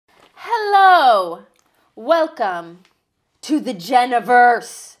Welcome to the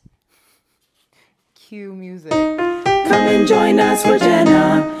Jenaverse. Cue music. Come and join us, we're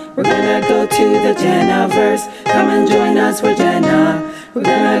Jenna. We're gonna go to the Jenaverse. Come and join us, we're Jenna. We're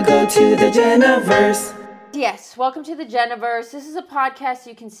gonna go to the Jenaverse. Yes, welcome to the Jenaverse. This is a podcast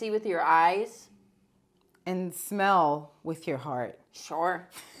you can see with your eyes. And smell with your heart. Sure.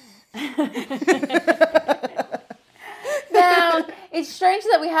 Now, it's strange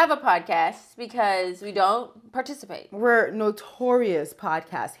that we have a podcast because we don't participate. We're notorious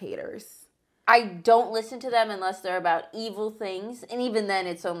podcast haters. I don't listen to them unless they're about evil things, and even then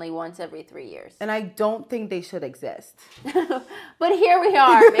it's only once every 3 years. And I don't think they should exist. But here we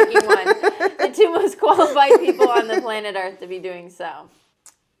are making one. The two most qualified people on the planet Earth to be doing so.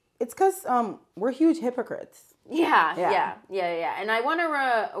 It's because we're huge hypocrites. Yeah. And I want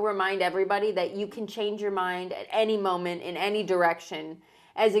to remind everybody that you can change your mind at any moment, in any direction,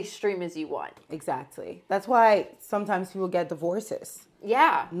 as extreme as you want. Exactly. That's why sometimes people get divorces.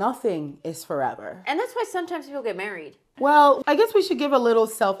 Yeah. Nothing is forever. And that's why sometimes people get married. Well, I guess we should give a little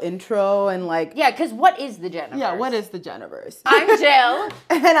self-intro and Yeah, because what is the Jenaverse? Yeah, what is the Jenaverse? I'm Jill.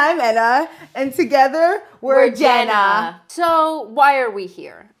 And I'm Anna. And together, we're Jenna. So, why are we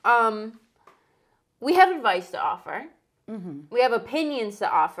here? We have advice to offer. Mm-hmm. We have opinions to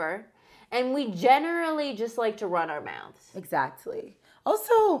offer. And we generally just like to run our mouths. Exactly.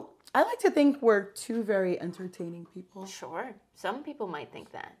 Also, I like to think we're two very entertaining people. Sure. Some people might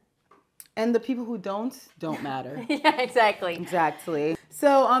think that. And the people who don't matter. Yeah, exactly. Exactly.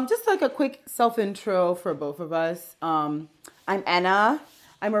 So, just like a quick self-intro for both of us. I'm Anna.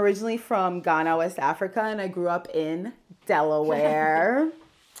 I'm originally from Ghana, West Africa, and I grew up in Delaware.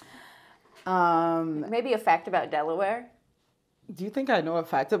 Maybe a fact about Delaware? Do you think I know a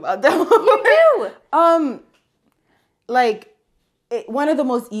fact about Delaware? You do! One of the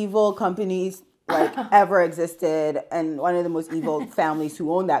most evil companies ever existed, and one of the most evil families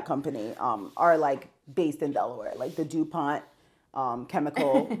who own that company are based in Delaware, like the DuPont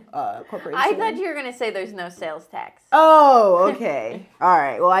chemical corporation. I thought you were going to say there's no sales tax. Oh, okay. All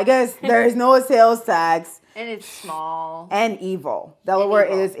right. Well, I guess there's no sales tax. And it's small. And evil. Delaware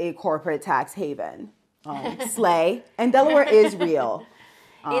is a corporate tax haven. Slay. And Delaware is real.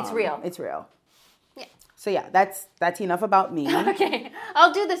 It's real. It's real. Yeah. So yeah, that's enough about me. Okay.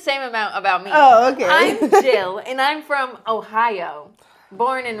 I'll do the same amount about me. Oh, okay. I'm Jill, and I'm from Ohio.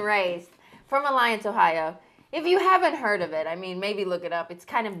 Born and raised. From Alliance, Ohio. If you haven't heard of it, I mean, maybe look it up. It's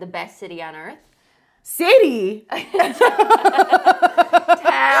kind of the best city on earth. City?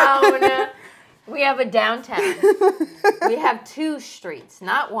 Town. We have a downtown. We have 2 streets,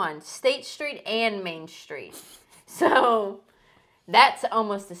 not one. State Street and Main Street. So that's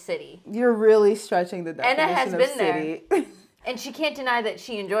almost a city. You're really stretching the definition Anna has of been city. there. And she can't deny that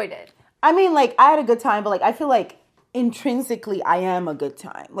she enjoyed it. I mean, I had a good time, but I feel like intrinsically I am a good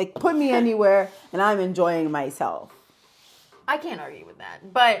time. Put me anywhere and I'm enjoying myself. I can't argue with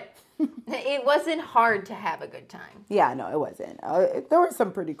that, but it wasn't hard to have a good time. Yeah, no, it wasn't. There were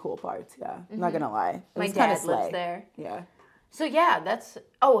some pretty cool parts, yeah. I'm not going to lie. My dad lives there. Yeah. So yeah, that's,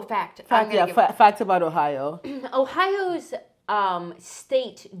 a fact. Fact about Ohio. Ohio's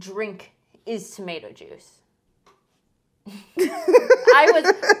state drink is tomato juice. I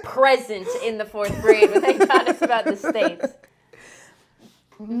was present in the 4th grade when they taught us about the states.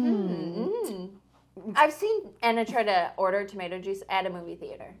 I've seen Anna try to order tomato juice at a movie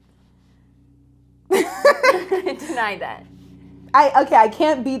theater. Deny that. I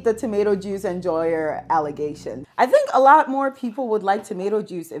can't beat the tomato juice enjoyer allegation. I think a lot more people would like tomato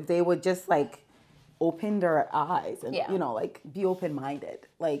juice if they would just open their eyes and be open-minded.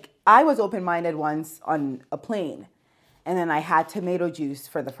 I was open-minded once on a plane. And then I had tomato juice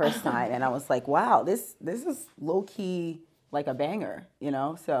for the first time, and I was like, "Wow, this is low key a banger,"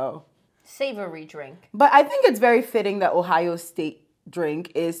 So Savory drink. But I think it's very fitting that Ohio's state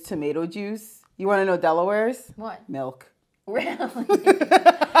drink is tomato juice. You want to know Delaware's? What? Milk. Really?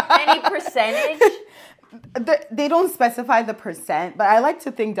 Any percentage? They don't specify the percent, but I like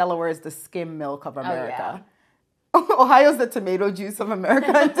to think Delaware is the skim milk of America. Oh, yeah. Ohio's the tomato juice of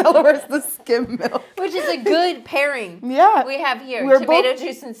America, and Delaware's the skim milk. Which is a good pairing. Yeah. We have here We're tomato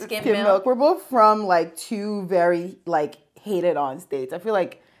juice and skim milk. We're both from 2 very hated on states. I feel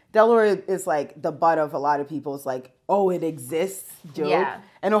like Delaware is the butt of a lot of people's oh, it exists joke. Yeah.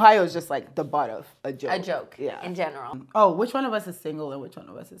 And Ohio is just the butt of a joke. A joke. Yeah. In general. Oh, which one of us is single and which one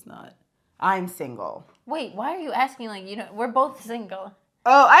of us is not? I'm single. Wait, why are you asking we're both single?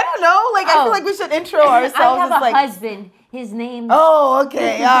 Oh, I don't know. Like, I feel like we should intro ourselves. I have as a husband. His name. Oh,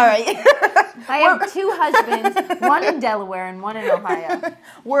 okay. All right. I have 2 husbands, one in Delaware and one in Ohio.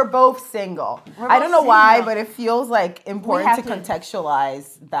 We're both single. I don't know why, but it feels like important to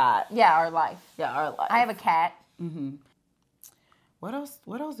contextualize that. Yeah, our life. Yeah, our life. I have a cat. Mm-hmm. What else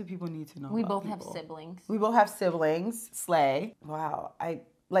do people need to know? We both have siblings. We both have siblings. Slay. Wow. I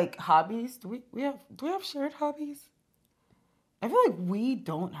like hobbies. Do we have shared hobbies? I feel like we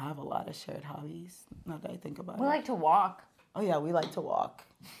don't have a lot of shared hobbies, now that I think about it. We like to walk. Oh, yeah, we like to walk.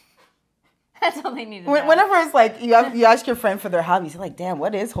 That's all they need to know. Whenever it's like, you ask your friend for their hobbies, you're like, damn,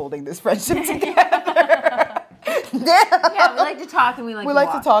 what is holding this friendship together? Damn. Yeah, we like to talk and we like to walk. We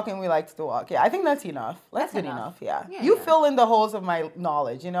like to talk and we like to walk. Yeah, I think that's enough. That's good enough, yeah. You fill in the holes of my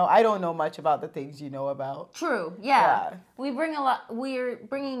knowledge, you know? I don't know much about the things you know about. True, yeah. We're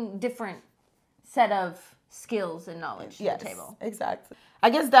bringing different set of skills and knowledge to the table. Exactly. I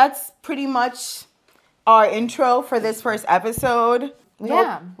guess that's pretty much our intro for this first episode.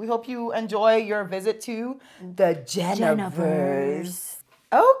 We hope you enjoy your visit to the Jenaverse.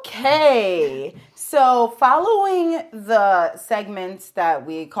 Okay. So following the segments that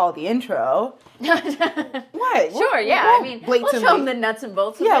we call the intro. What? Sure, I mean, we'll show them the nuts and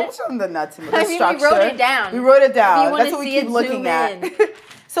bolts of it. Yeah, we'll show them the nuts and bolts. I mean, we wrote it down. We wrote it down. That's what we keep looking at.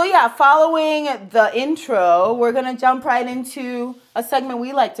 So following the intro, we're going to jump right into a segment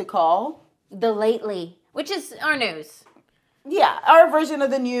we like to call The Lately, which is our news. Yeah, our version of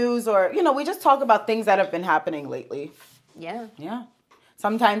the news, or, we just talk about things that have been happening lately. Yeah. Yeah.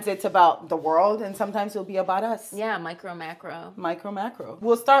 Sometimes it's about the world, and sometimes it'll be about us. Yeah, micro, macro. Micro, macro.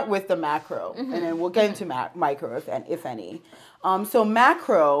 We'll start with the macro, and then we'll get into micro, if any. So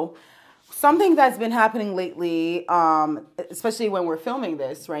macro, something that's been happening lately, especially when we're filming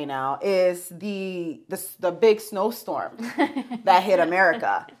this right now, is the big snowstorm that hit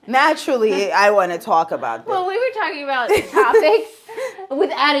America. Naturally, I want to talk about this. Well, we were talking about topics.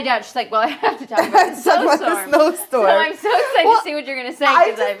 Without a doubt, she's like, well, I have to talk about the snowstorm. So I'm so excited to see what you're going to say.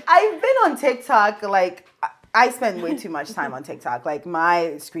 I've been on TikTok, like, I spend way too much time on TikTok. Like,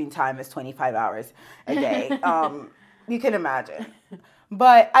 my screen time is 25 hours a day. You can imagine.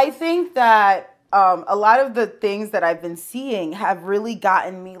 But I think that a lot of the things that I've been seeing have really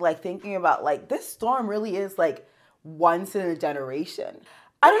gotten me, like, thinking about, like, this storm really is, like, once in a generation.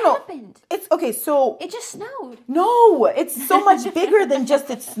 I don't know. What happened? It's okay, so it just snowed. No, it's so much bigger than just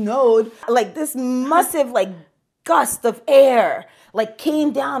it snowed. Like, this massive, like, gust of air, like,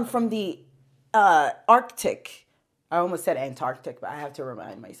 came down from the Arctic. I almost said Antarctic, but I have to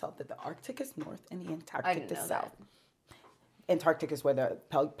remind myself that the Arctic is north and the Antarctic is south. Antarctic is where the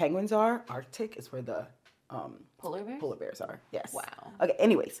penguins are. Arctic is where the polar bears are. Yes. Wow. Okay.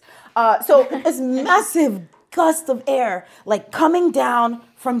 Anyways, so this massive gust of air, like, coming down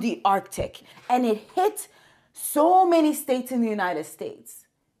from the Arctic, and it hit so many states in the United States.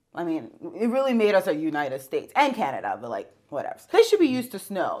 I mean, it really made us a United States and Canada, but, like, whatever. They should be used to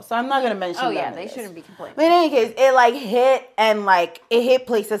snow, so I'm not gonna mention. Oh yeah, they shouldn't be complaining. But in any case, it, like, hit, and, like, it hit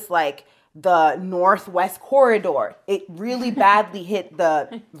places like the Northwest Corridor. It really badly hit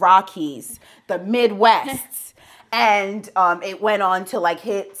the Rockies, the Midwest, and it went on to, like,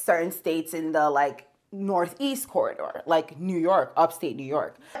 hit certain states in the, like, Northeast Corridor, like New York, upstate New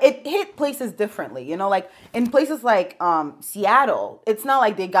York. It hit places differently, like in places like Seattle, it's not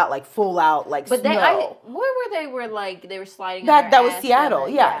like they got, like, full out, like, but snow. Where were they? Were, like, they were sliding. That was Seattle,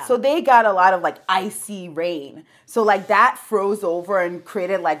 yeah. So they got a lot of, like, icy rain. So, like, that froze over and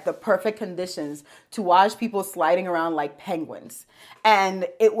created, like, the perfect conditions to watch people sliding around like penguins. And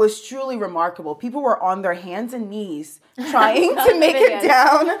it was truly remarkable. People were on their hands and knees trying to make it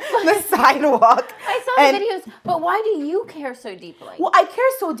down the sidewalk. I saw the videos, but why do you care so deeply? Well, I care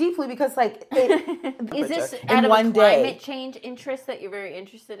so deeply because, like, is this out of a climate change interest that you're very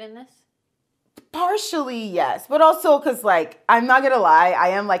interested in this? Partially, yes, but also because, like, I'm not gonna lie, I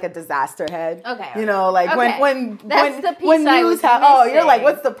am, like, a disaster head. Okay. Like, when news happens, you're like,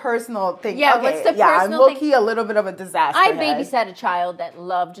 what's the personal thing? Yeah, okay, what's the personal thing? I'm low-key a little bit of a disaster I head. babysat a child that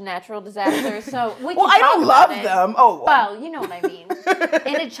loved natural disasters, so we can well, I don't love it. them. Oh, well, you know what I mean.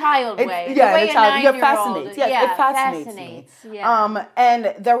 In a child way. Yeah, in a child. It fascinates. Yes, it fascinates me. Yeah.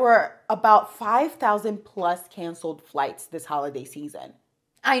 And there were about 5,000 plus canceled flights this holiday season.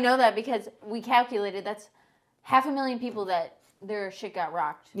 I know that because we calculated that's 500,000 people that their shit got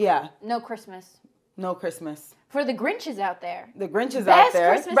rocked. Yeah. No Christmas. No Christmas. For the Grinches out there. The Grinches out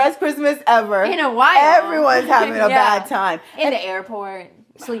there. Best Christmas ever. In a while. Everyone's having a bad time. In the airport.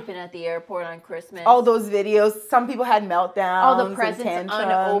 Sleeping at the airport on Christmas. All those videos. Some people had meltdowns. All the presents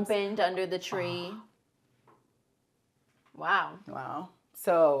unopened under the tree. Wow.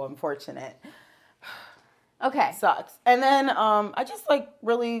 So unfortunate. Okay. Sucks. And then I just like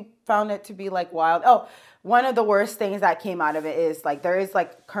really found it to be like wild. Oh, one of the worst things that came out of it is like there is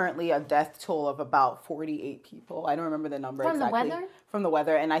like currently a death toll of about 48 people. I don't remember the number exactly. From the weather? From the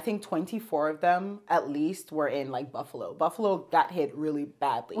weather. And I think 24 of them at least were in like Buffalo. Buffalo got hit really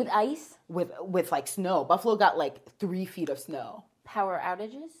badly. With ice? With like snow. Buffalo got like 3 feet of snow. Power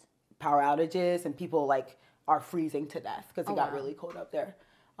outages? Power outages, and people like are freezing to death because it got really cold up there.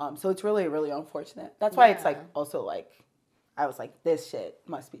 So it's really, really unfortunate. That's why it's like also like, I was like, this shit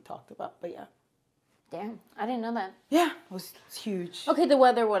must be talked about. But yeah. Damn, I didn't know that. Yeah, it was huge. Okay, the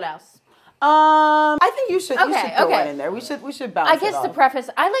weather, what else? I think you should throw one in there. We should bounce I guess it off. to preface,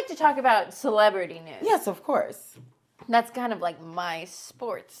 I like to talk about celebrity news. Yes, of course. That's kind of like my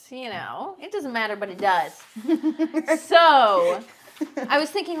sports, you know. It doesn't matter, but it does. So, I was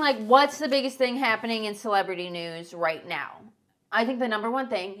thinking like, what's the biggest thing happening in celebrity news right now? I think the number one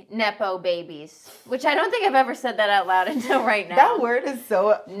thing, Nepo babies, which I don't think I've ever said that out loud until right now. That word is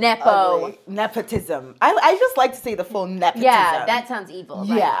so Nepo. Ugly. Nepotism. I just like to say the full nepotism. Yeah, that sounds evil.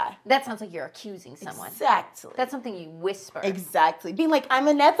 Right? Yeah. That sounds like you're accusing someone. Exactly. That's something you whisper. Exactly. Being like, I'm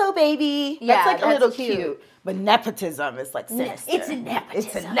a Nepo baby. Yeah, that's like a that's little cute. But nepotism is like sinister. It's a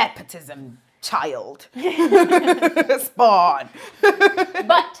nepotism. It's a nepotism child. Spawn.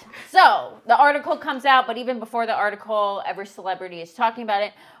 But, so, the article comes out, but even before the article, every celebrity is talking about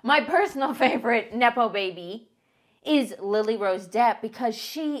it. My personal favorite Nepo baby is Lily Rose Depp because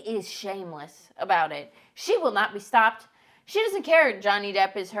she is shameless about it. She will not be stopped. She doesn't care. Johnny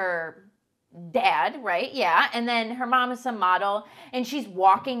Depp is her dad, right? Yeah. And then her mom is some model, and she's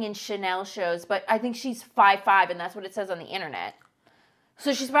walking in Chanel shows, but I think she's 5'5", and that's what it says on the internet.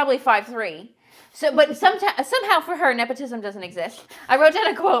 So she's probably 5'3". So, but somehow for her, nepotism doesn't exist. I wrote down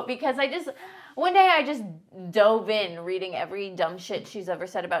a quote because one day I just dove in reading every dumb shit she's ever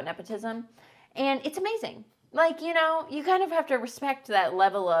said about nepotism. And it's amazing. Like, you know, you kind of have to respect that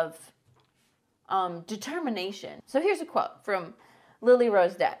level of determination. So here's a quote from Lily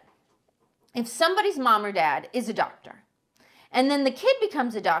Rose Depp. If somebody's mom or dad is a doctor, and then the kid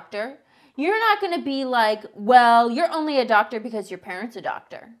becomes a doctor, you're not going to be like, well, you're only a doctor because your parent's a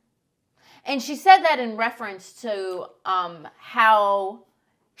doctor. And she said that in reference to how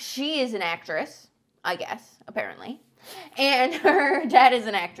she is an actress, I guess, apparently, and her dad is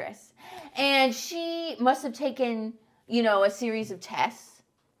an actress. And she must have taken, you know, a series of tests,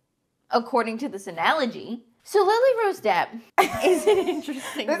 according to this analogy. So Lily Rose Depp is an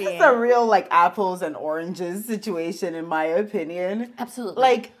interesting being. This is a real, like, apples and oranges situation, in my opinion. Absolutely.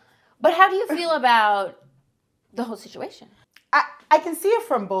 Like, but how do you feel about the whole situation? I can see it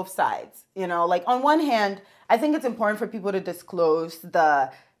from both sides, you know. Like, on one hand, I think it's important for people to disclose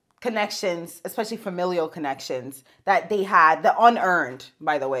the connections, especially familial connections, that they had, the unearned,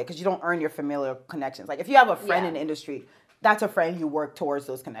 by the way, because you don't earn your familial connections. Like, if you have a friend in the industry, that's a friend, you work towards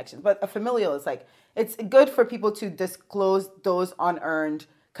those connections. But a familial is like, it's good for people to disclose those unearned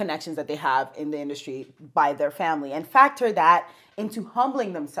connections that they have in the industry by their family and factor that into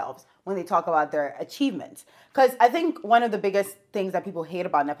humbling themselves when they talk about their achievements. Because I think one of the biggest things that people hate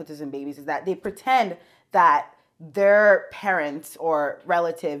about nepotism babies is that they pretend that their parents or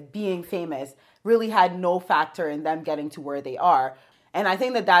relative being famous really had no factor in them getting to where they are. And I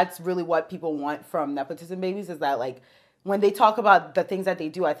think that that's really what people want from nepotism babies, is that, like, when they talk about the things that they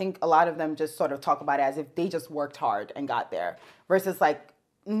do, I think a lot of them just sort of talk about it as if they just worked hard and got there. Versus like,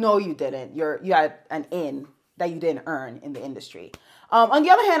 no, you didn't. You had an in that you didn't earn in the industry. On the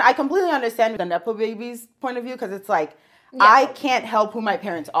other hand, I completely understand the Nepo babies' point of view, because it's like, I can't help who my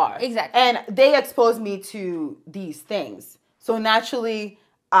parents are. Exactly. And they exposed me to these things. So naturally,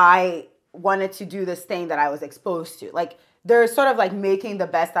 I wanted to do this thing that I was exposed to. Like, they're sort of like making the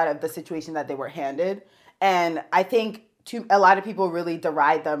best out of the situation that they were handed. And I think a lot of people really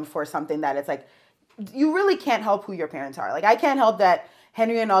deride them for something that it's like, you really can't help who your parents are. Like, I can't help that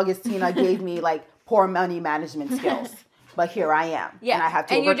Henry and Augustina gave me like poor money management skills. But here I am. Yeah. And I have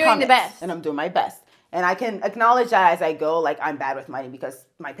to overcome it. And you're doing the best. And I'm doing my best. And I can acknowledge that as I go, like, I'm bad with money because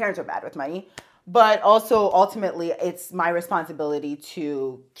my parents are bad with money. But also, ultimately, it's my responsibility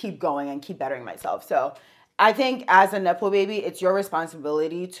to keep going and keep bettering myself. So I think as a Nepo baby, it's your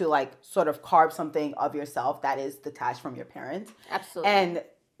responsibility to, like, sort of carve something of yourself that is detached from your parents. Absolutely. And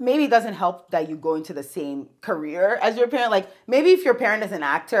maybe it doesn't help that you go into the same career as your parent. Like, maybe if your parent is an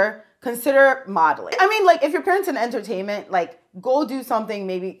actor, consider modeling. I mean, like, if your parents in entertainment, like, go do something,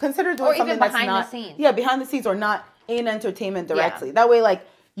 maybe consider doing something that's not... Or even behind the scenes. Yeah, behind the scenes, or not in entertainment directly. Yeah. That way, like,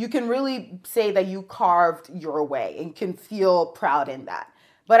 you can really say that you carved your way and can feel proud in that.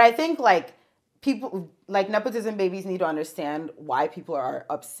 But I think, like, people like nepotism babies need to understand why people are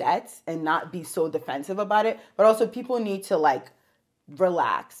upset and not be so defensive about it. But also people need to like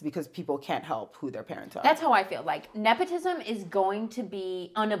relax because people can't help who their parents are. That's how I feel. Like nepotism is going to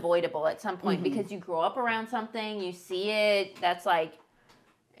be unavoidable at some point because you grow up around something, you see it. That's like,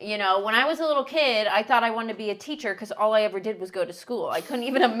 you know, when I was a little kid, I thought I wanted to be a teacher because all I ever did was go to school. I couldn't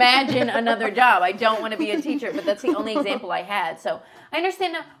even imagine another job. I don't want to be a teacher, but that's the only example I had. So I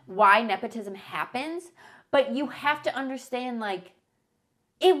understand why nepotism happens, but you have to understand, like,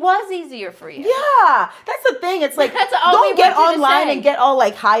 it was easier for you. Yeah, that's the thing. It's like, don't get online and get all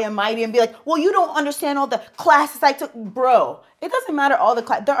like high and mighty and be like, well, you don't understand all the classes I took. Bro, it doesn't matter all the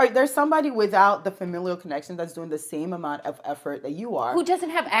class. There's somebody without the familial connection that's doing the same amount of effort that you are. Who doesn't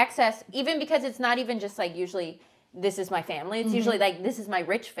have access, even because it's not even just like usually this is my family. It's usually like this is my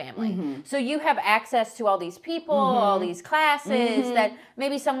rich family. So you have access to all these people, all these classes that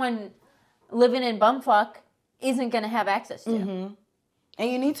maybe someone living in bumfuck isn't going to have access to. And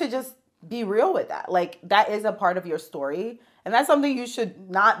you need to just be real with that. Like, that is a part of your story. And that's something you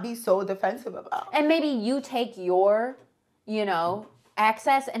should not be so defensive about. And maybe you take your, you know,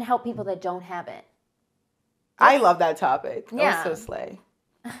 access and help people that don't have it. I love that topic. That was so slay.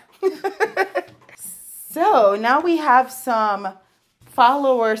 So, now we have some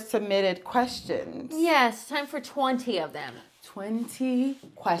follower-submitted questions. Yes, time for 20 of them. 20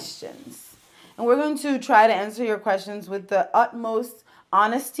 questions. And we're going to try to answer your questions with the utmost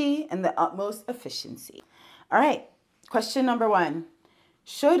honesty and the utmost efficiency. All right. Question number 1.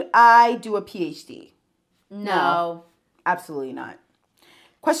 Should I do a PhD? No. Absolutely not.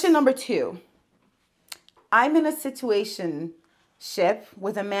 Question number 2. I'm in a situationship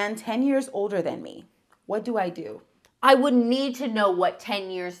with a man 10 years older than me. What do I do? I would need to know what 10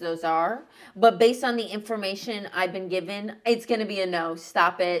 years those are. But based on the information I've been given, it's going to be a no.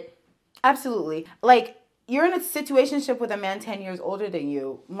 Stop it. Absolutely. Like, you're in a situationship with a man 10 years older than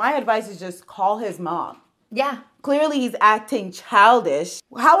you. My advice is just call his mom. Yeah. Clearly, he's acting childish.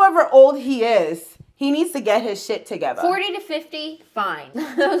 However old he is, he needs to get his shit together. 40 to 50, fine.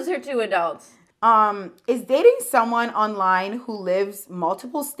 Those are 2 adults. Is dating someone online who lives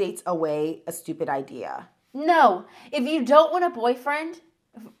multiple states away a stupid idea? No. If you don't want a boyfriend,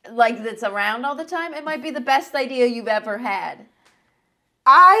 like, that's around all the time, it might be the best idea you've ever had.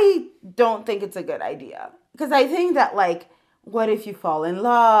 I don't think it's a good idea. Because I think that, like, what if you fall in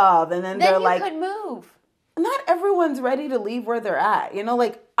love? And then they're like... Then you could move. Not everyone's ready to leave where they're at. You know,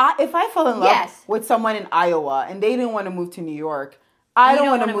 like, if I fell in love with someone in Iowa and they didn't want to move to New York, I don't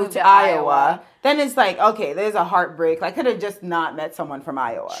want to move to Iowa. Then it's like, okay, there's a heartbreak. I could have just not met someone from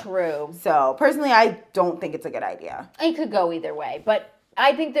Iowa. True. So, personally, I don't think it's a good idea. It could go either way, but...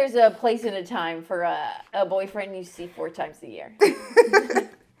 I think there's a place and a time for a boyfriend you see 4 times a year.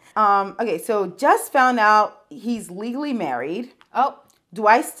 Okay, so just found out he's legally married. Oh. Do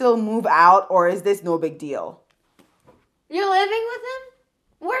I still move out or is this no big deal? You're living with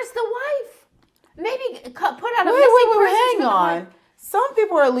him? Where's the wife? Maybe put out a Hang on. Some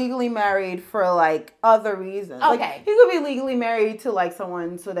people are legally married for, like, other reasons. Okay. Like, you could be legally married to, like,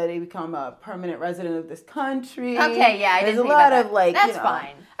 someone so that they become a permanent resident of this country. Okay, yeah, I There's didn't a lot of, like, that's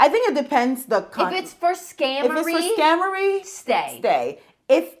fine. I think it depends if it's for scammery, stay. Stay.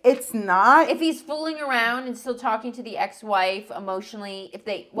 If it's not... If he's fooling around and still talking to the ex-wife emotionally, if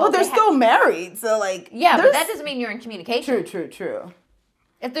they... Well, they're still married, so, like... Yeah, but that doesn't mean you're in communication. True.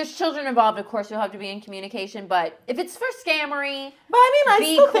 If there's children involved, of course, you'll have to be in communication. But if it's for scammery, but I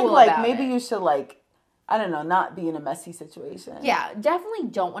mean, I still think like maybe you should like, I don't know, not be in a messy situation. Yeah, definitely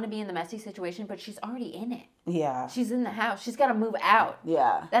don't want to be in the messy situation. But she's already in it. Yeah, she's in the house. She's got to move out.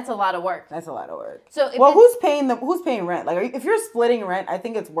 Yeah, that's a lot of work. So who's paying rent? Like, if you're splitting rent, I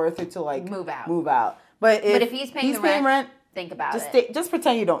think it's worth it to like move out. But if he's paying rent. Think about it. Just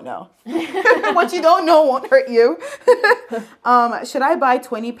pretend you don't know. What you don't know won't hurt you. Should I buy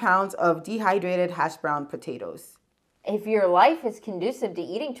 20 pounds of dehydrated hash brown potatoes? If your life is conducive to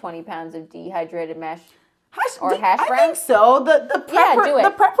eating 20 pounds of dehydrated hash brown? I think so. The prepper, do it.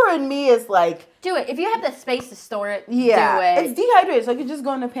 The prepper in me is like... Do it. If you have the space to store it, do it. It's dehydrated, so I could just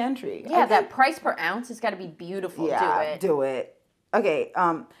go in the pantry. Yeah, that price per ounce has got to be beautiful. Yeah, do it. Okay,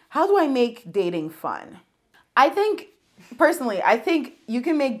 how do I make dating fun? I think you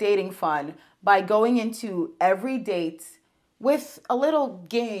can make dating fun by going into every date with a little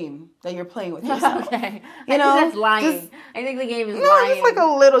game that you're playing with yourself. Okay. I think that's lying. I think the game is lying. No, just like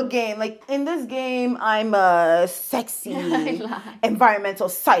a little game. Like, in this game, I'm a sexy environmental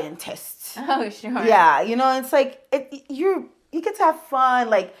scientist. Oh, sure. Yeah, it's like, you get to have fun,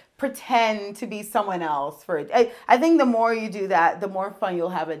 like, pretend to be someone else for it. I think the more you do that, the more fun you'll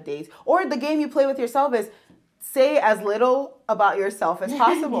have at dates. Or the game you play with yourself is say as little about yourself as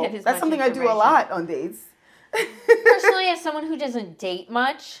possible. That's something I do a lot on dates. Personally, as someone who doesn't date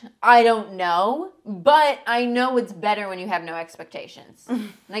much, I don't know, but I know it's better when you have no expectations.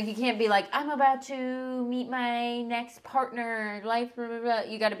 Like, you can't be like, I'm about to meet my next partner, life, blah, blah, blah.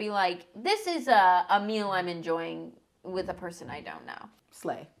 You got to be like, this is a meal I'm enjoying with a person I don't know.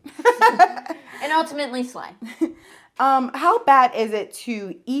 Slay. And ultimately slay. How bad is it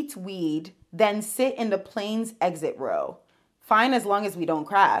to eat weed, then sit in the plane's exit row? Fine as long as we don't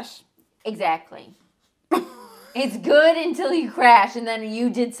crash. Exactly. It's good until you crash and then you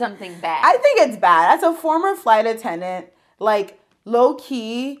did something bad. I think it's bad. As a former flight attendant, like, low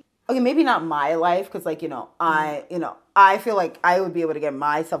key, okay, maybe not my life, because, like, I feel like I would be able to get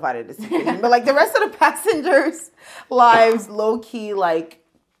myself out of this situation. But, like, the rest of the passengers' lives, low key, like,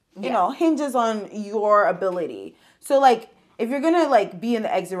 you know, hinges on your ability. So, like, if you're gonna, like, be in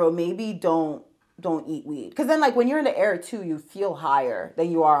the exit row, maybe don't eat weed. Because then, like, when you're in the air, too, you feel higher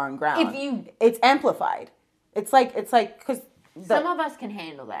than you are on ground. It's amplified. It's like, because... Some of us can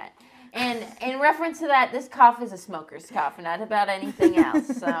handle that. And in reference to that, this cough is a smoker's cough, not about anything else.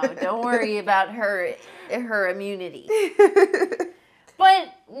 So don't worry about her immunity.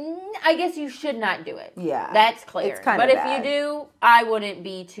 But I guess you should not do it. Yeah. That's clear. It's kind of of bad. If you do, I wouldn't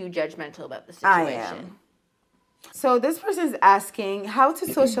be too judgmental about the situation. I am. So this person's asking how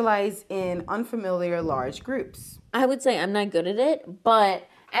to socialize in unfamiliar large groups. I would say I'm not good at it, but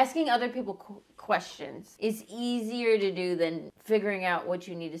asking other people questions is easier to do than figuring out what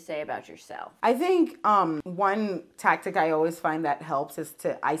you need to say about yourself. I think one tactic I always find that helps is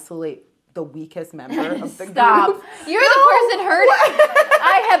to isolate the weakest member of the Stop. group. You're the person hurting.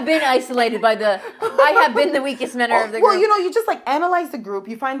 I have been isolated I have been the weakest member of the group. Well, you know, you just like analyze the group.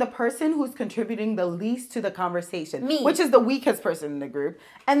 You find the person who's contributing the least to the conversation. Me. Which is the weakest person in the group.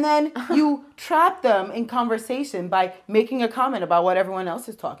 And then you trap them in conversation by making a comment about what everyone else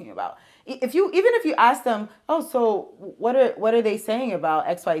is talking about. Even if you ask them, oh, so what are they saying about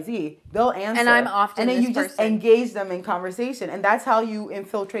XYZ? They'll answer. And I'm often and then this you just person. engage them in conversation. And that's how you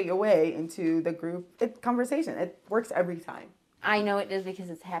infiltrate your way into the group conversation. It works every time. I know it does because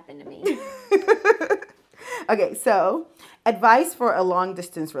it's happened to me. Okay, so advice for a long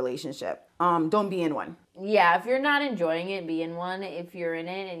distance relationship. Don't be in one. Yeah, if you're not enjoying it, be in one. If you're in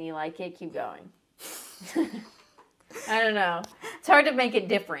it and you like it, keep going. I don't know. It's hard to make it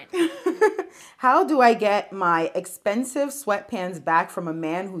different. How do I get my expensive sweatpants back from a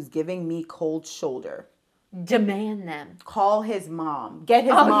man who's giving me cold shoulder? Demand them. Call his mom. Get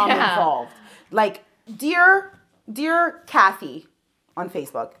his mom involved. Like, dear Kathy on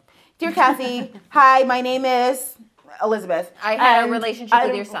Facebook. Dear Kathy, hi, my name is Elizabeth. I had a relationship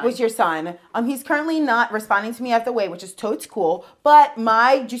with your son. With your son. He's currently not responding to me at the way, which is totes cool. But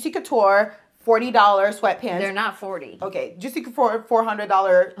my Juicy Couture $40 sweatpants. They're not 40. Okay, Juicy Couture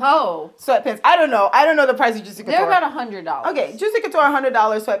 $400 Oh. sweatpants. I don't know the price of Juicy Couture. They're about $100. Okay, Juicy Couture $100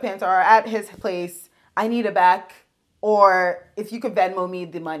 sweatpants are at his place. I need it back. Or if you could Venmo me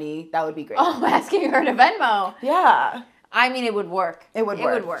the money, that would be great. Oh, asking her to Venmo. Yeah. I mean, it would work. It would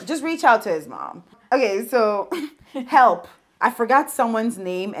work. Just reach out to his mom. Okay, so help. I forgot someone's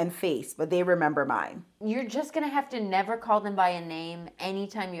name and face, but they remember mine. You're just going to have to never call them by a name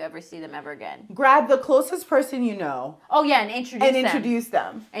anytime you ever see them ever again. Grab the closest person you know. Oh, yeah, and introduce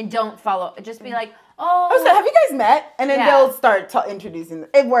them. And don't follow. Just be like, oh. So have you guys met? And then they'll start introducing them.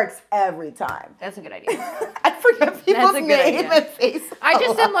 It works every time. That's a good idea. I forget people's name and face. I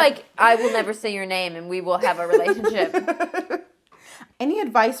just am like, I will never say your name and we will have a relationship. Any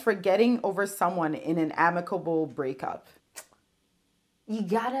advice for getting over someone in an amicable breakup? You're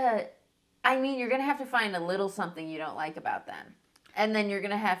going to have to find a little something you don't like about them. And then you're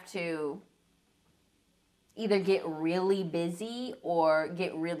going to have to either get really busy or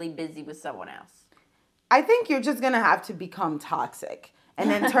get really busy with someone else. I think you're just going to have to become toxic and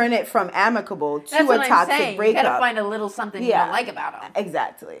then turn it from amicable to That's what a I'm toxic saying. breakup. You got to find a little something you don't like about them.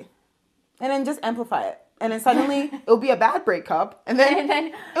 Exactly. And then just amplify it. And then suddenly it'll be a bad breakup. And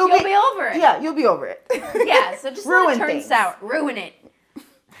then you'll be over it. Yeah, you'll be over it. Yeah, so just let it turn sour. Ruin it.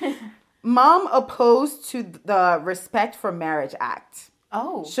 Mom opposed to the Respect for Marriage Act.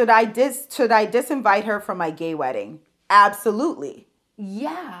 Oh. Should I disinvite her from my gay wedding? Absolutely.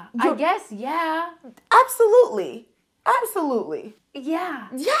 Yeah. I guess, yeah. Absolutely. Absolutely. Yeah.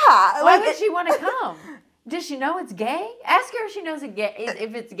 Yeah. Why would she want to come? Does she know it's gay? Ask her if she knows if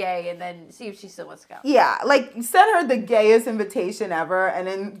it's gay, and then see if she still wants to go. Yeah, like send her the gayest invitation ever, and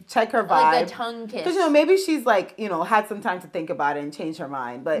then check her vibe. Like a tongue kiss. Because maybe she's like had some time to think about it and change her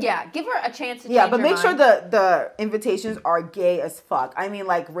mind. But yeah, give her a chance to. Yeah, but make sure the invitations are gay as fuck. I mean,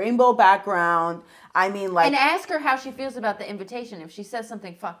 like rainbow background. I mean, like, and ask her how she feels about the invitation. If she says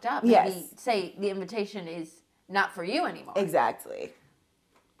something fucked up, maybe say the invitation is not for you anymore. Exactly.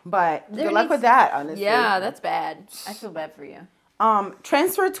 But good luck with that, honestly. Yeah, that's bad. I feel bad for you.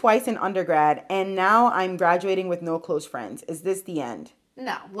 Transferred twice in undergrad, and now I'm graduating with no close friends. Is this the end?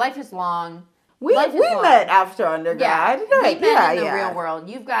 No, life is long. We met after undergrad. Yeah, we met in the real world.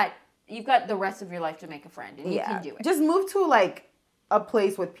 You've got the rest of your life to make a friend, and you can do it. Just move to like a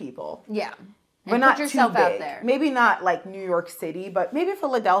place with people. Yeah. But not put yourself too big. Out there. Maybe not like New York City, but maybe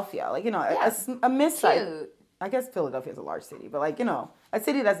Philadelphia. Like, a mid-size. I guess Philadelphia is a large city, but like, a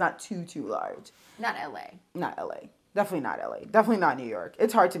city that's not too large. Not LA. Not LA. Definitely not LA. Definitely not New York.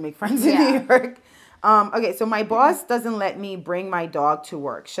 It's hard to make friends in New York. Okay, so my boss doesn't let me bring my dog to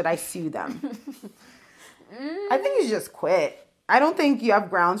work. Should I sue them? I think you should just quit. I don't think you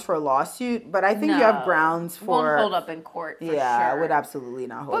have grounds for a lawsuit, but I think you have grounds for... Won't hold up in court for sure. I would absolutely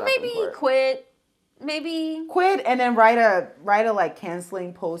not hold up in court. But maybe quit. Maybe quit and then write a like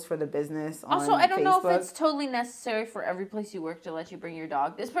canceling post for the business on Also, I don't know Facebook. if it's totally necessary for every place you work to let you bring your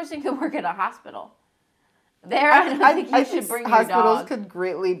dog. This person could work at a hospital. I don't think you should bring your dog. Hospitals could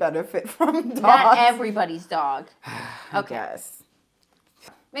greatly benefit from dogs. Not everybody's dog. Okay. Yes.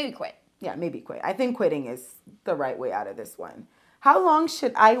 Maybe quit. Yeah, maybe quit. I think quitting is the right way out of this one. How long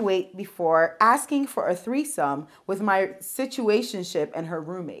should I wait before asking for a threesome with my situationship and her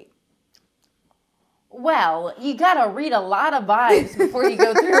roommate? Well, you gotta read a lot of vibes before you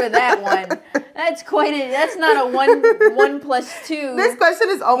go through with that one. That's not a 1 + 2. This question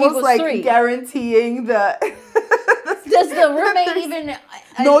is almost like 3. Guaranteeing the. Does the roommate even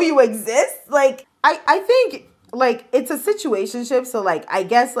know you exist? Like, I think like it's a situationship, so like I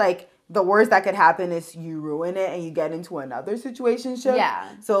guess like the worst that could happen is you ruin it and you get into another situationship.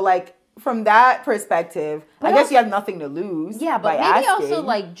 Yeah. So like. From that perspective, I guess you have nothing to lose. Yeah, but maybe also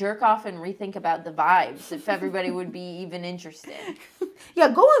like jerk off and rethink about the vibes if everybody would be even interested. Yeah,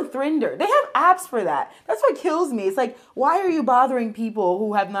 go on Thrinder. They have apps for that. That's what kills me. It's like, why are you bothering people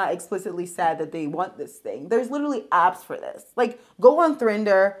who have not explicitly said that they want this thing? There's literally apps for this. Like, go on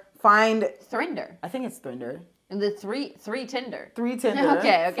Thrinder, find Thrinder. I think it's Thrinder. And the three Tinder. 3 Tinder.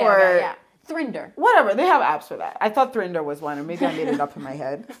 Okay, yeah. Thrinder. Whatever, they have apps for that. I thought Thrinder was one, or maybe I made it up in my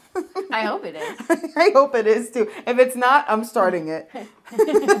head. I hope it is. I hope it is too. If it's not, I'm starting it.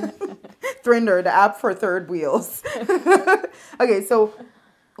 Thrinder, the app for third wheels. Okay, so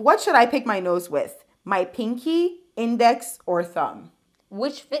what should I pick my nose with? My pinky, index, or thumb?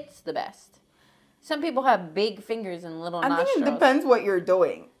 Which fits the best? Some people have big fingers and little nostrils. I think it depends what you're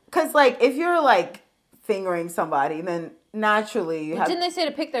doing. Because, like, if you're, like, fingering somebody, then naturally you have... Didn't they say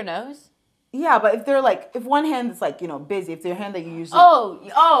to pick their nose? Yeah, but if they're like, if one hand is like, busy, if their hand that you usually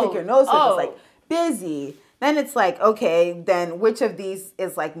pick your nose with is like busy, then it's like, okay, then which of these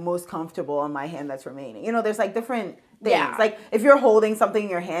is like most comfortable on my hand that's remaining? There's like different things. Yeah. Like if you're holding something in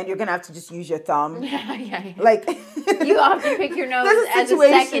your hand, you're gonna have to just use your thumb. Yeah. Like you often pick your nose as a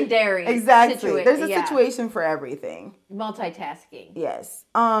secondary. Exactly. There's a situation for everything. Multitasking. Yes.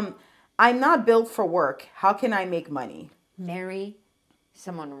 I'm not built for work. How can I make money? Marry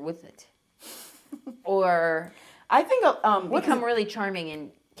someone with it. Or I think become really charming and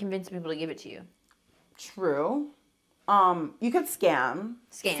convince people to give it to you. True. You could scam.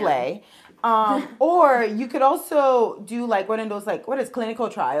 Slay. Or you could also do like one of those like what is clinical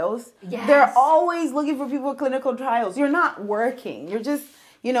trials? Yes. They're always looking for people with clinical trials. You're not working. You're just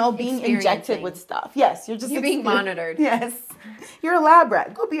being injected with stuff. Yes, you're being monitored. Yes. You're a lab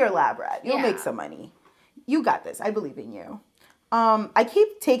rat. Go be your lab rat. You'll make some money. You got this. I believe in you. I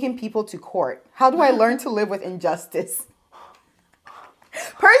keep taking people to court. How do I learn to live with injustice?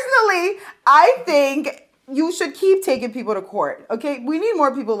 Personally, I think you should keep taking people to court. Okay? We need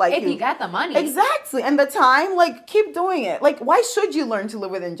more people like you. If you got the money. Exactly. And the time, like, keep doing it. Like, why should you learn to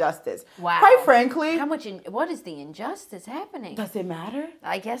live with injustice? Wow. Quite frankly. What is the injustice happening? Does it matter?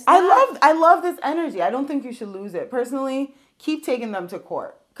 I guess not. I love this energy. I don't think you should lose it. Personally, keep taking them to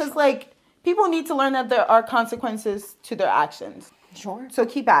court. Because, like, people need to learn that there are consequences to their actions. Sure. So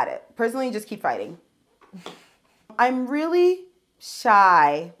keep at it. Personally, just keep fighting. I'm really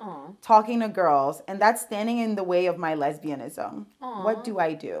shy talking to girls, and that's standing in the way of my lesbianism. What do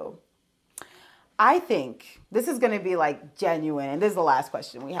I do? I think this is going to be like genuine, and this is the last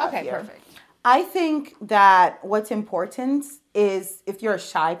question we have here. Okay, perfect. I think that what's important is if you're a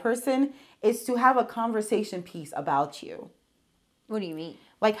shy person is to have a conversation piece about you. What do you mean?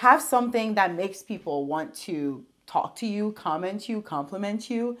 Like, have something that makes people want to talk to you, comment you, compliment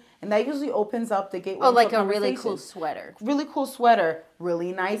you. And that usually opens up the gateway. Oh, like a really cool sweater. Really cool sweater.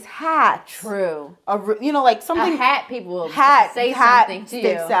 Really nice hat. True. Like something. A hat, people will say something to you.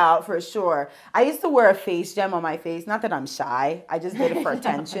 Sticks out for sure. I used to wear a face gem on my face. Not that I'm shy. I just did it for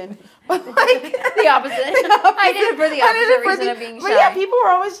attention. But like the opposite. I did it for the opposite reason of being shy. But yeah, people were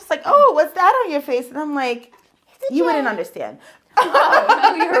always just like, "Oh, what's that on your face?" And I'm like, "You wouldn't understand."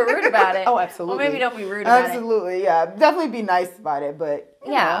 Oh, you were rude about it. Oh, absolutely. Well, maybe don't be rude about it. Absolutely, yeah. Definitely be nice about it, but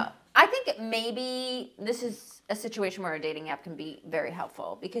you know. I think maybe this is a situation where a dating app can be very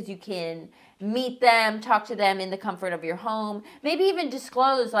helpful because you can meet them, talk to them in the comfort of your home, maybe even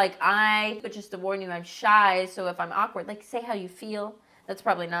disclose but just to warn you, I'm shy, so if I'm awkward, like say how you feel. That's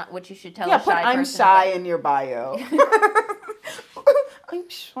probably not what you should tell a shy person. Yeah, put I'm shy in your bio. I'm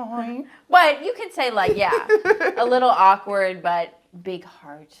shy. But you can say like, a little awkward, but big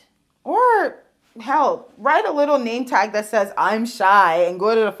heart. Or hell, write a little name tag that says I'm shy and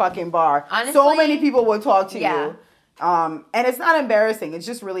go to the fucking bar. Honestly, so many people will talk to you. And it's not embarrassing. It's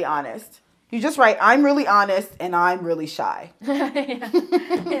just really honest. You just write, I'm really honest and I'm really shy.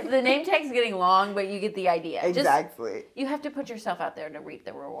 The name tag's getting long, but you get the idea. Exactly. You have to put yourself out there to reap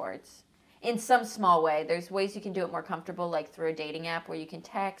the rewards. In some small way. There's ways you can do it more comfortable, like through a dating app where you can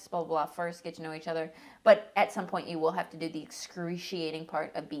text, blah, blah, blah, first, get to know each other. But at some point, you will have to do the excruciating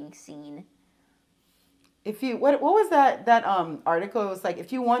part of being seen. If you, what was that article? It was like,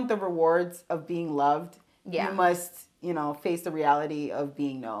 if you want the rewards of being loved, you must, face the reality of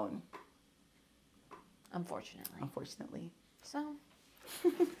being known. Unfortunately. So.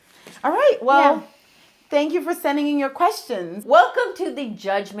 All right. Well, thank you for sending in your questions. Welcome to the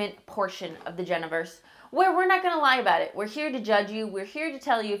judgment portion of the Jenaverse, where we're not going to lie about it. We're here to judge you. We're here to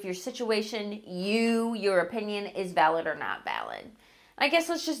tell you if your situation, your opinion is valid or not valid. I guess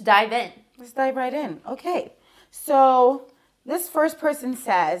let's just dive in. Let's dive right in. Okay. So this first person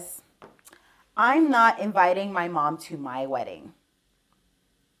says, I'm not inviting my mom to my wedding.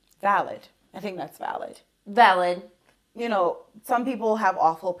 Valid. I think that's valid. Valid. Some people have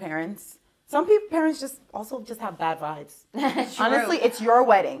awful parents. Some parents just have bad vibes. Honestly, it's your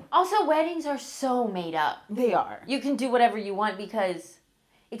wedding. Also, weddings are so made up. They are. You can do whatever you want because,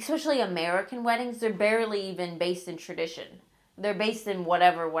 especially American weddings, they're barely even based in tradition. They're based in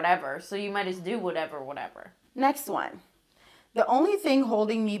whatever. So you might as do whatever. Next one. The only thing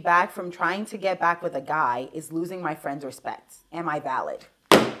holding me back from trying to get back with a guy is losing my friend's respect. Am I valid?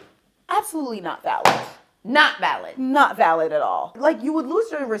 Absolutely not valid. Not valid. Not valid at all. Like, you would lose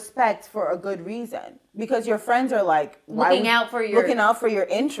your respect for a good reason because your friends are like looking out for your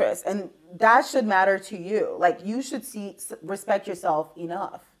interests, and that should matter to you. Like, you should respect yourself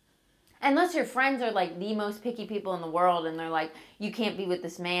enough. Unless your friends are like the most picky people in the world, and they're like, you can't be with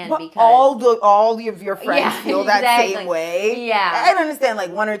this man because all of your friends feel that same way. Yeah, I understand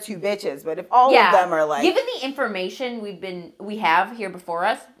like one or two bitches, but if all of them are like, given the information we have here before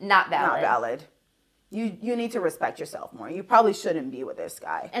us, not valid. Not valid. You need to respect yourself more. You probably shouldn't be with this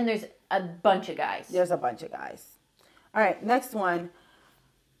guy. And there's a bunch of guys. All right, next one.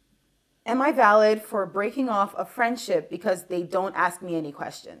 Am I valid for breaking off a friendship because they don't ask me any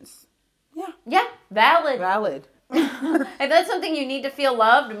questions? Yeah, valid. Valid. If that's something you need to feel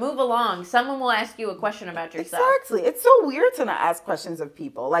loved, move along. Someone will ask you a question about yourself. Exactly. It's so weird to not ask questions of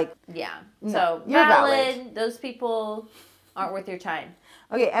people. Like, so valid. Those people aren't worth your time.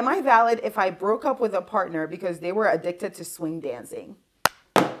 Okay, am I valid if I broke up with a partner because they were addicted to swing dancing?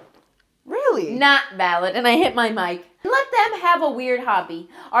 Really? Not valid. And I hit my mic. Let them have a weird hobby.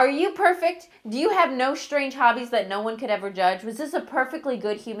 Are you perfect? Do you have no strange hobbies that no one could ever judge? Was this a perfectly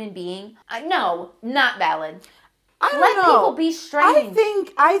good human being? No, not valid. I don't know. Let people be strange.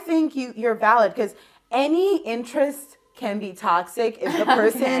 I think you're valid because any interest can be toxic if the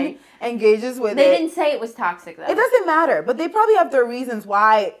person engages with it. They didn't say it was toxic though. It doesn't matter, but they probably have their reasons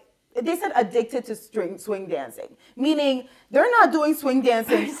why. They said addicted to swing dancing, meaning they're not doing swing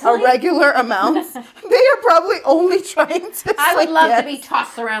dancing a regular amount. They are probably only trying to I would love to be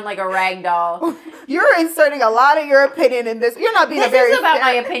tossed around like a rag doll. You're inserting a lot of your opinion in this. You're not being This is about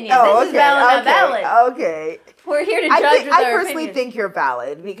my opinion. This is valid, not valid. Okay. We're here to judge with our I personally think you're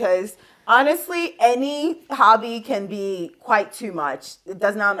valid because honestly, any hobby can be quite too much. It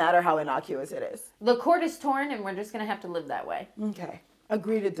does not matter how innocuous it is. The cord is torn and we're just going to have to live that way. Okay.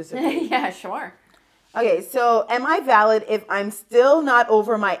 Agree to disagree. Yeah, sure. Okay, so am I valid if I'm still not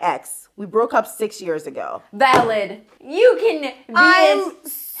over my ex? We broke up 6 years ago. Valid. You can be I'm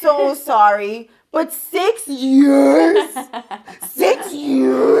so sorry, But 6 years? 6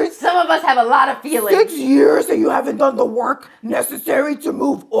 years? Some of us have a lot of feelings. 6 years and you haven't done the work necessary to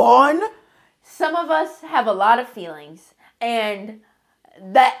move on? Some of us have a lot of feelings, and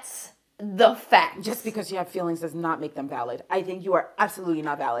that's the fact. Just because you have feelings does not make them valid. I think you are absolutely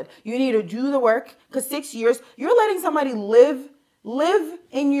not valid. You need to do the work, because 6 years, you're letting somebody live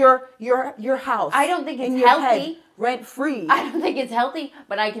in your house. I don't think it's healthy. Rent free. I don't think it's healthy,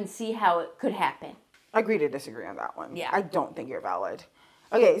 but I can see how it could happen. Agree to disagree on that one. Yeah. I don't think you're valid.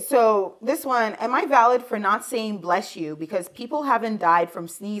 Okay, so this one, am I valid for not saying bless you because people haven't died from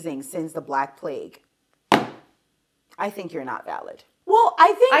sneezing since the Black Plague? I think you're not valid. Well,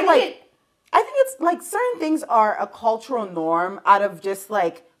 I think it's like certain things are a cultural norm out of just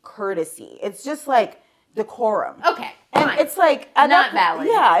like courtesy. It's just like decorum. Okay. And fine. it's like not valid.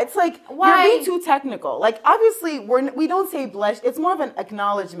 Yeah, it's like Why? You're being too technical. Like obviously we don't say bless. It's more of an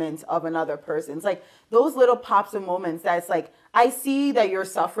acknowledgement of another person. It's like those little pops of moments that's like, I see that you're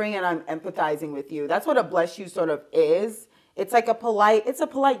suffering and I'm empathizing with you. That's what a bless you sort of is. It's like a polite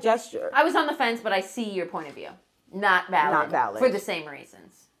gesture. I was on the fence, but I see your point of view. Not valid. Not valid. For the same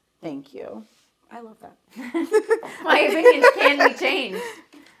reasons. Thank you. I love that. My opinions can be changed.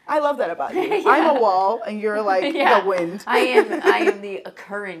 I love that about you. Yeah. I'm a wall and you're like the wind. I am the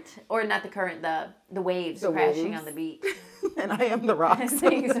current, or not the current, the waves crashing waves. on the beach. And I am the rocks.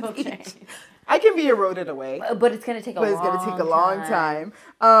 Things will change. I can be eroded away. But it's going to take a long time.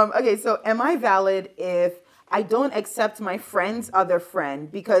 Okay, so am I valid if I don't accept my friend's other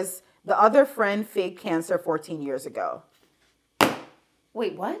friend because the other friend faked cancer 14 years ago?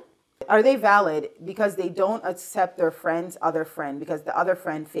 Wait, what? Are they valid because they don't accept their friend's other friend because the other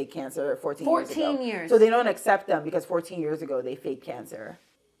friend faked cancer 14 years ago? 14 years. So they don't accept them because 14 years ago they faked cancer.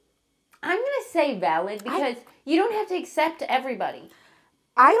 I'm going to say valid because you don't have to accept everybody.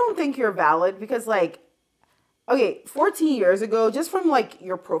 I don't think you're valid because, like, okay, 14 years ago, just from, like,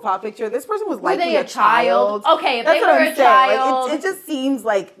 your profile picture, this person was likely a child. Okay, if That's they what were I'm a saying. child. Like, it just seems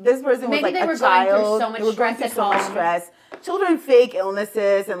like this person was, like, Maybe they were a child. going through so much They were going stress through at so much home. stress. Children fake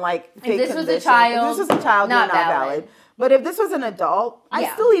illnesses and, like, fake this was a conditions. child, If this was a child, not you're not valid. valid. But if this was an adult, I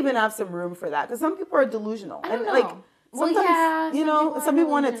Yeah. still even have some room for that because some people are delusional. I don't and, know. like, Well, sometimes, yeah, you some know, people some are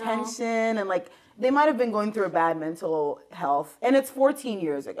people want delusional. attention and, like, they might have been going through a bad mental health, and it's 14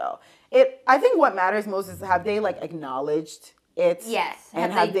 years ago. I think what matters most is have they like acknowledged it? Yes.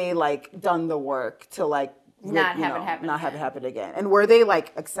 And have they like done the work to like Not have it happen not have it happen again? And were they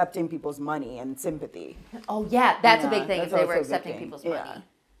like accepting people's money and sympathy? Oh, yeah. That's a Yeah, big thing if that's they were also a big accepting thing. people's Yeah. money.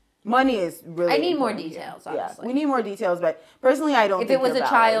 Money is really. I need more important here. details, Yeah, honestly. we need more details, but personally, I don't. If think it was a they're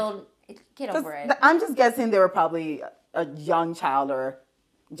valid. child, get over it. I'm just guessing they were probably a young child or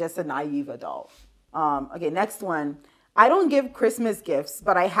just a naive adult. Okay, next one. I don't give Christmas gifts,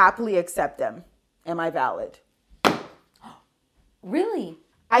 but I happily accept them. Am I valid? Really?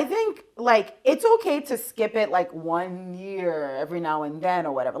 I think like it's okay to skip it like 1 year every now and then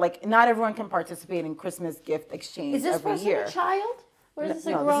or whatever. Like not everyone can participate in Christmas gift exchange Is this every person year. a child? Or is this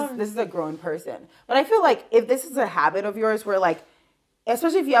a No, grown? this is a grown person. But I feel like if this is a habit of yours where like,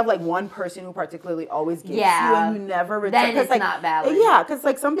 especially if you have like one person who particularly always gives you and you never return. Then it's like, not valid. Yeah, because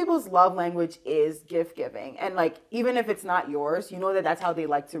like some people's love language is gift giving. And like even if it's not yours, you know that that's how they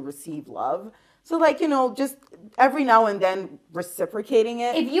like to receive love. So like, you know, just every now and then reciprocating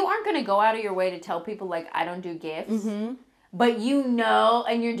it. If you aren't going to go out of your way to tell people like I don't do gifts, Mm-hmm. but you know,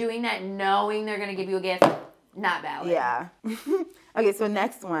 and you're doing that knowing they're going to give you a gift, not valid. Yeah. Okay, so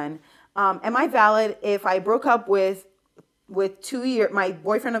next one. Am I valid if I broke up with my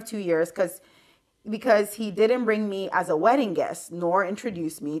boyfriend of 2 years because he didn't bring me as a wedding guest nor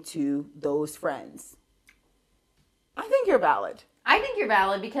introduce me to those friends? I think you're valid. I think you're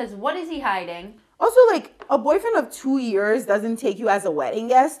valid because what is he hiding? Also, like a boyfriend of 2 years doesn't take you as a wedding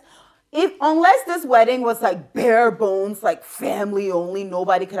guest. Unless this wedding was like bare bones, like family only,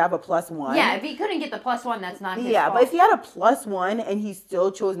 nobody could have a +1. Yeah, if he couldn't get the +1, that's not his fault. But if he had a +1 and he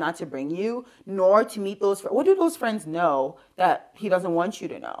still chose not to bring you, nor to meet those friends, what do those friends know that he doesn't want you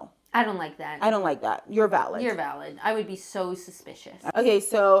to know? I don't like that. I don't like that. You're valid. You're valid. I would be so suspicious. Okay,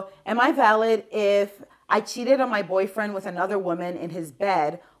 so am I valid if I cheated on my boyfriend with another woman in his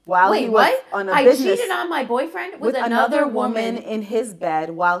bed while he was on a business... I cheated on my boyfriend with another woman in his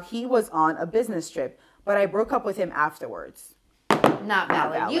bed while he was on a business trip, but I broke up with him afterwards. Not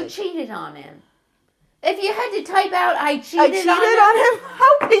valid. You cheated on him. If you had to type out, I cheated on him.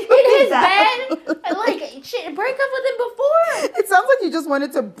 How can you in do his that? bed? Like, break up with him before. It sounds like you just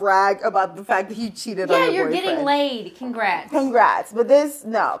wanted to brag about the fact that he cheated on your you're boyfriend. getting laid. Congrats. Congrats. But this,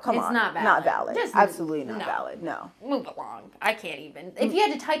 no, come on. It's not valid. Not valid. Just Absolutely not valid. No. Move along. I can't even. If you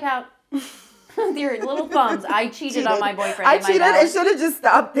had to type out, With your little thumbs. I cheated on my boyfriend. I cheated. It should have just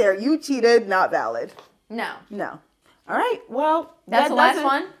stopped there. You cheated. Not valid. No. All right. Well, that's the last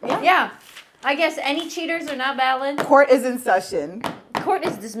one? Yeah. I guess any cheaters are not valid. Court is in session. Court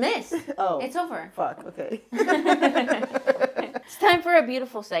is dismissed. Oh. It's over. Fuck. Okay. It's time for a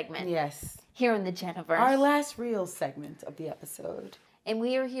beautiful segment. Yes. Here in the Jenaverse. Our last real segment of the episode. And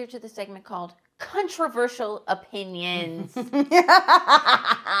we are here to the segment called Controversial Opinions. Now,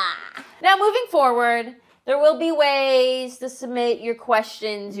 moving forward, there will be ways to submit your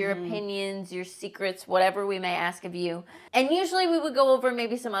questions, your opinions, your secrets, whatever we may ask of you. And usually we would go over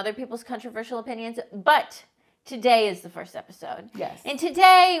maybe some other people's controversial opinions, but today is the first episode. Yes. And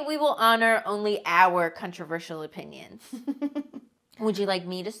today we will honor only our controversial opinions. Would you like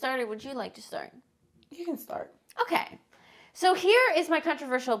me to start or would you like to start? You can start. Okay. So here is my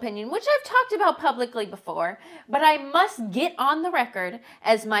controversial opinion, which I've talked about publicly before, but I must get on the record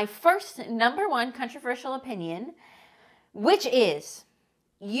as my first number one controversial opinion, which is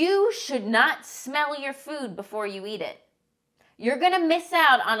you should not smell your food before you eat it. You're going to miss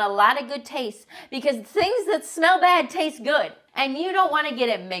out on a lot of good taste because things that smell bad taste good. And you don't want to get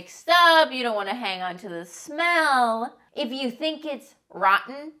it mixed up. You don't want to hang on to the smell. If you think it's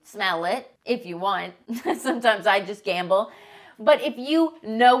rotten, smell it if you want. Sometimes I just gamble. But if you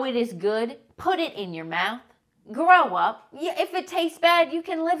know it is good, put it in your mouth. Grow up. If it tastes bad, you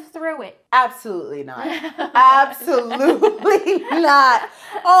can live through it. Absolutely not. Absolutely not.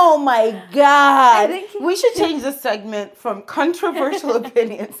 Oh my God. We should change the segment from controversial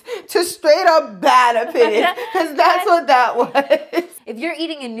opinions to straight up bad opinions because that's what that was. If you're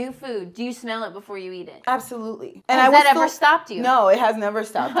eating a new food, do you smell it before you eat it? Absolutely. And has that ever stopped you? No, it has never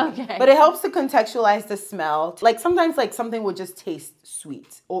stopped me. Okay. But it helps to contextualize the smell. Like sometimes like something will just taste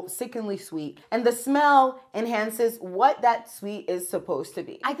sweet or sickeningly sweet. And the smell enhances what that sweet is supposed to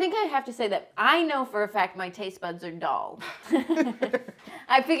be. I think I'd have to say that I know for a fact my taste buds are dull.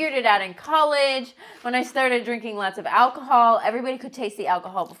 I figured it out in college. When I started drinking lots of alcohol, everybody could taste the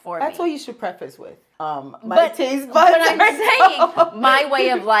alcohol before me. That's what you should preface with. My taste buds. But I'm saying my way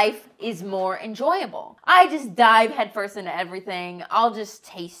of life is more enjoyable. I just dive headfirst into everything. I'll just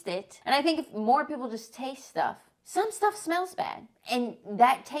taste it. And I think if more people just taste stuff, some stuff smells bad, and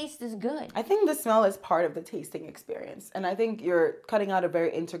that taste is good. I think the smell is part of the tasting experience, and I think you're cutting out a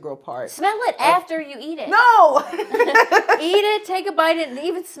very integral part. Smell it after you eat it. No! Eat it, take a bite, and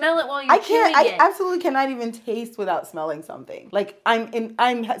even smell it while you're chewing it. I absolutely cannot even taste without smelling something. Like,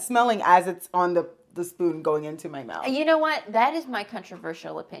 I'm smelling as it's on the spoon going into my mouth. You know what? That is my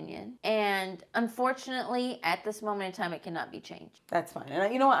controversial opinion. And unfortunately, at this moment in time, it cannot be changed. That's fine.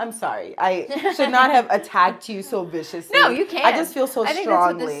 And you know what? I'm sorry. I should not have attacked you so viciously. No, you can't. I just feel so strongly. I think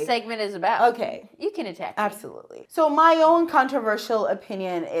that's what this segment is about. Okay. You can attack me. Absolutely. So my own controversial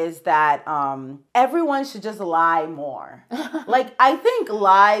opinion is that everyone should just lie more. Like, I think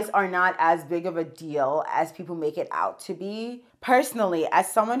lies are not as big of a deal as people make it out to be. Personally, as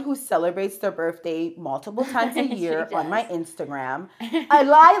someone who celebrates their birthday multiple times a year on my Instagram, a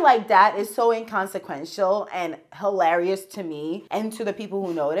lie like that is so inconsequential and hilarious to me and to the people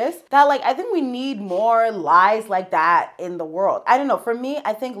who notice that, like, I think we need more lies like that in the world. I don't know. For me,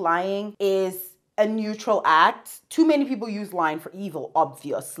 I think lying is a neutral act. Too many people use lying for evil,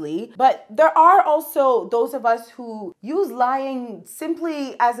 obviously. But there are also those of us who use lying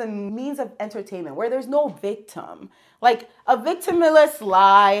simply as a means of entertainment, where there's no victim. Like, a victimless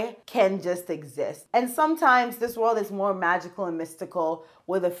lie can just exist. And sometimes this world is more magical and mystical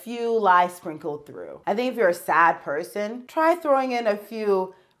with a few lies sprinkled through. I think if you're a sad person, try throwing in a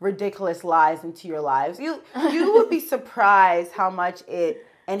few ridiculous lies into your lives. You would be surprised how much it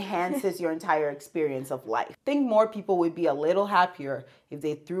enhances your entire experience of life. I think more people would be a little happier if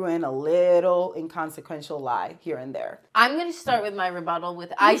they threw in a little inconsequential lie here and there. I'm going to start with my rebuttal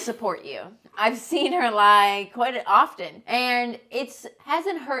with I support you. I've seen her lie quite often, and it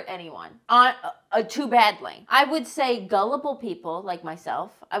hasn't hurt anyone too badly. I would say gullible people like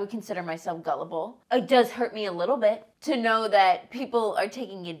myself, I would consider myself gullible. It does hurt me a little bit to know that people are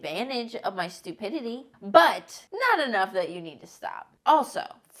taking advantage of my stupidity, but not enough that you need to stop. Also,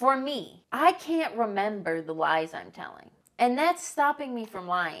 for me, I can't remember the lies I'm telling. And that's stopping me from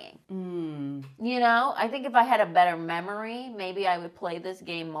lying. You know, I think if I had a better memory, maybe I would play this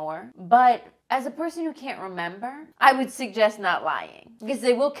game more. But as a person who can't remember, I would suggest not lying. Because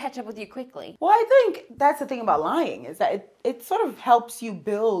they will catch up with you quickly. Well, I think that's the thing about lying is that it sort of helps you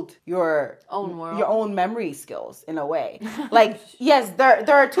build your own world, your own memory skills in a way. Like, yes, there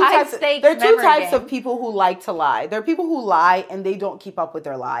are two types. There are two types of people who like to lie. There are people who lie and they don't keep up with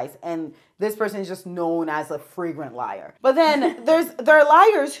their lies, and this person is just known as a fragrant liar. But then there are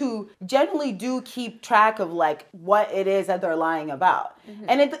liars who generally do keep track of like what it is that they're lying about. Mm-hmm.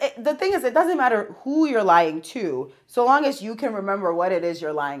 And the thing is, it doesn't matter who you're lying to, so long as you can remember what it is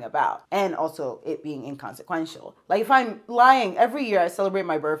you're lying about, and also it being inconsequential. Like if I'm lying, every year I celebrate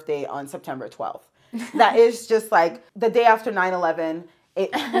my birthday on September 12th. That is just like the day after 9/11.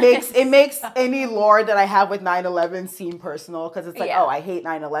 It makes any lore that I have with 9/11 seem personal, because it's like, oh, I hate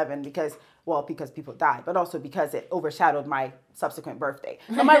 9/11 because people died, but also because it overshadowed my subsequent birthday.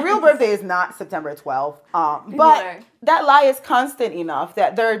 So my real birthday is not September 12th. But that lie is constant enough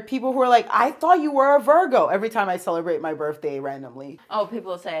that there are people who are like, I thought you were a Virgo every time I celebrate my birthday randomly. Oh,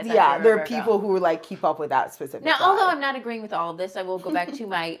 people say I thought yeah, you were there a are Virgo. People who like keep up with that specific Now, lie. although I'm not agreeing with all of this, I will go back to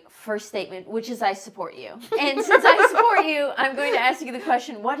my first statement, which is I support you. And since I support you, I'm going to ask you the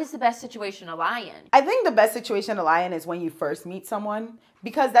question, what is the best situation to lie in? I think the best situation to lie in is when you first meet someone,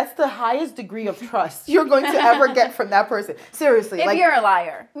 because that's the highest degree of trust you're going to ever get from that person. Seriously. If you're a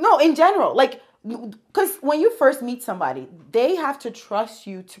liar. No, in general. Like, because when you first meet somebody, they have to trust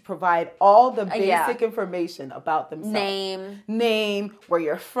you to provide all the basic information about themselves. Name, where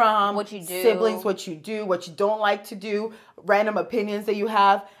you're from, what you do, siblings, what you do, what you don't like to do, random opinions that you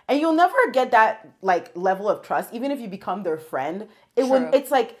have. And you'll never get that like level of trust, even if you become their friend.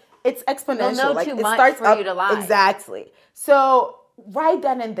 It's exponential. They'll know like too it much starts for up, you to lie. Exactly. So right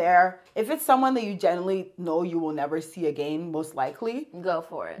then and there, if it's someone that you generally know you will never see again, most likely, go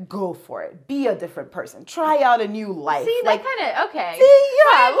for it. Go for it. Be a different person. Try out a new life. See, like, that kind of, okay. See,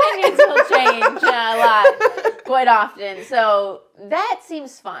 yeah. My opinions will change a lot, quite often. So that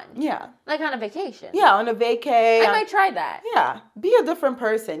seems fun. Yeah. Like on a vacation. Yeah, on a vacay. I might try that. Yeah. Be a different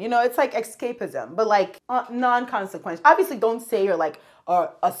person. You know, it's like escapism, but like non-consequential. Obviously, don't say you're like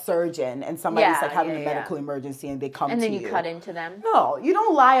a surgeon and somebody's like having a medical emergency and they come to you. And then you cut into them. No, you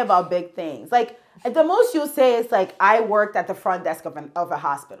don't lie about big things. Like at the most you'll say is like, I worked at the front desk of a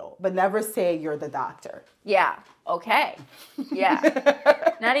hospital, but never say you're the doctor. Yeah. Okay. Yeah.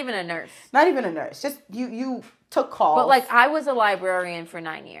 Not even a nurse. Not even a nurse. Just you took calls. But like I was a librarian for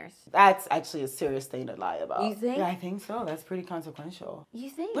 9 years. That's actually a serious thing to lie about. You think? Yeah, I think so. That's pretty consequential. You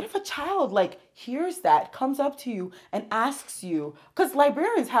think? What if a child like hears that, comes up to you and asks you, because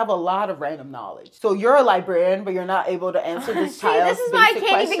librarians have a lot of random knowledge. So you're a librarian, but you're not able to answer this child's this is why I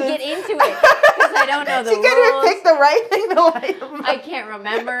can't even get into it, because I don't know the rules. She can't even pick the right thing to lie about. I can't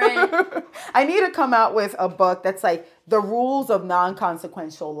remember it. I need to come out with a book that's like the rules of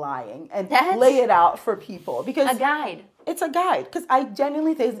non-consequential lying and lay it out for people, because a guide. It's a guide, because I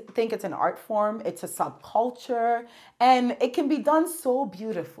genuinely think it's an art form. It's a subculture, and it can be done so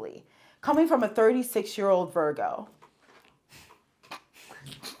beautifully. Coming from a 36-year-old Virgo.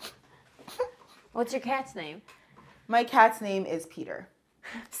 What's your cat's name? My cat's name is Peter.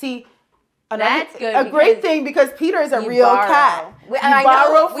 See, that's good. A great thing, because Peter is a real cat. We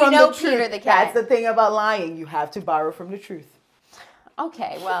borrow from the truth. Peter the cat. That's the thing about lying. You have to borrow from the truth.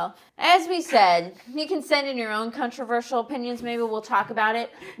 Okay, well, as we said, you can send in your own controversial opinions. Maybe we'll talk about it.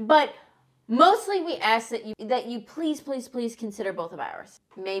 But mostly we ask that you please consider both of ours.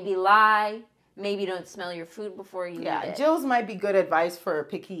 Maybe lie. Maybe don't smell your food before you eat it. Jill's might be good advice for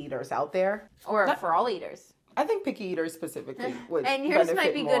picky eaters out there. Or for all eaters. I think picky eaters specifically would and yours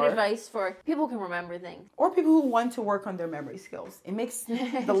might be more. Good advice for people who can remember things. Or people who want to work on their memory skills. It makes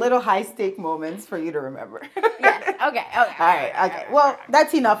the little high-stake moments for you to remember. Yes, okay. All right. Well,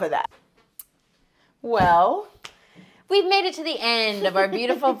 that's enough of that. Well, we've made it to the end of our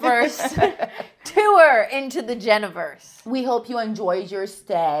beautiful first tour into the Jenaverse. We hope you enjoyed your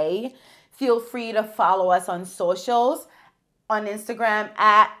stay. Feel free to follow us on socials, on Instagram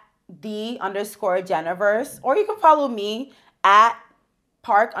at @the_Jenaverse, or you can follow me at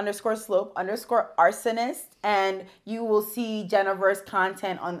park_slope_arsonist, and you will see Jenaverse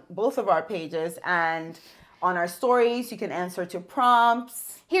content on both of our pages, and on our stories you can answer to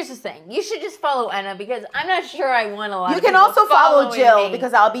prompts. Here's the thing, you should just follow Anna, because I'm not sure I want a lot of people. You can also follow Jill, me.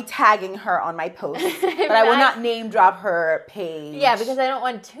 Because I'll be tagging her on my posts, but I will not name drop her page. Yeah, because I don't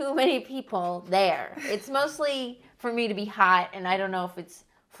want too many people there. It's mostly for me to be hot, and I don't know if it's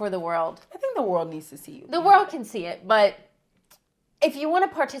for the world. I think the world needs to see you. The world can see it, but if you want to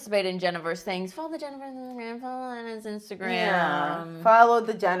participate in Jenaverse things, follow the Jenaverse Instagram, follow Anna's Instagram. Yeah. Follow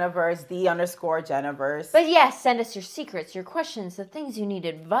the Jenaverse, _Jenaverse. But yes, send us your secrets, your questions, the things you need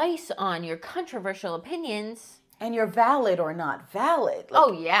advice on, your controversial opinions. and you're valid or not valid.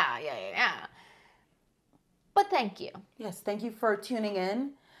 Oh, yeah. But thank you. Yes, thank you for tuning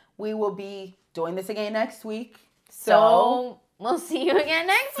in. We will be doing this again next week. So we'll see you again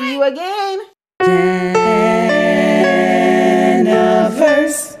next week. See you again.